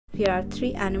here are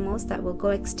 3 animals that will go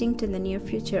extinct in the near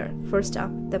future. First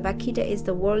up, the vaquita is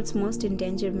the world's most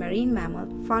endangered marine mammal,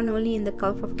 found only in the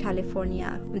Gulf of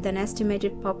California, with an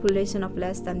estimated population of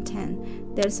less than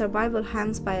 10. Their survival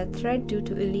hangs by a thread due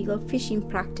to illegal fishing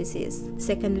practices.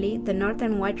 Secondly, the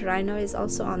Northern White Rhino is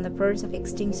also on the verge of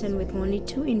extinction with only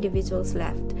 2 individuals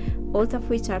left, both of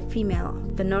which are female.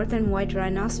 The Northern White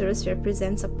Rhinoceros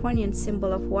represents a poignant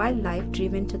symbol of wildlife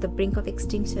driven to the brink of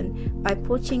extinction by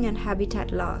poaching and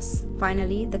habitat loss.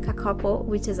 Finally, the kakapo,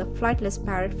 which is a flightless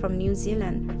parrot from New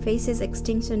Zealand, faces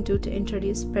extinction due to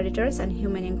introduced predators and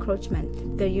human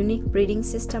encroachment. Their unique breeding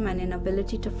system and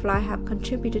inability to fly have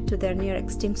contributed to their near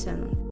extinction.